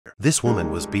This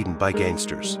woman was beaten by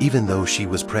gangsters, even though she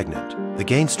was pregnant. The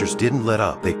gangsters didn't let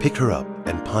up. They picked her up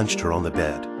and punched her on the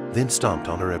bed, then stomped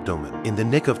on her abdomen. In the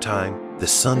nick of time, the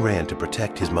son ran to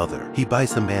protect his mother. He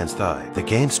bites the man's thigh. The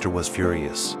gangster was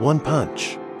furious. 1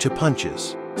 punch, 2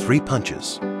 punches, 3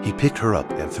 punches. He picked her up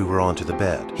and threw her onto the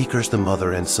bed. He cursed the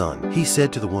mother and son. He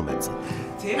said to the woman,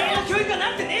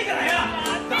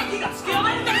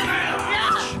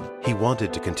 he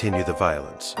wanted to continue the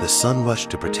violence. The son rushed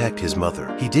to protect his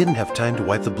mother. He didn't have time to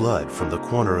wipe the blood from the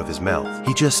corner of his mouth.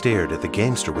 He just stared at the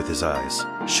gangster with his eyes,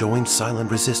 showing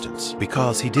silent resistance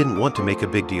because he didn't want to make a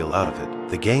big deal out of it.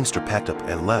 The gangster packed up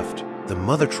and left. The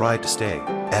mother tried to stay,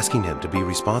 asking him to be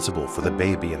responsible for the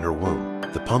baby in her womb.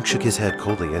 The punk shook his head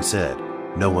coldly and said,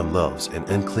 "No one loves an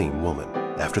unclean woman."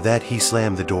 After that, he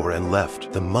slammed the door and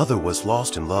left. The mother was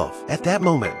lost in love. At that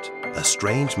moment, a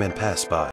strange man passed by.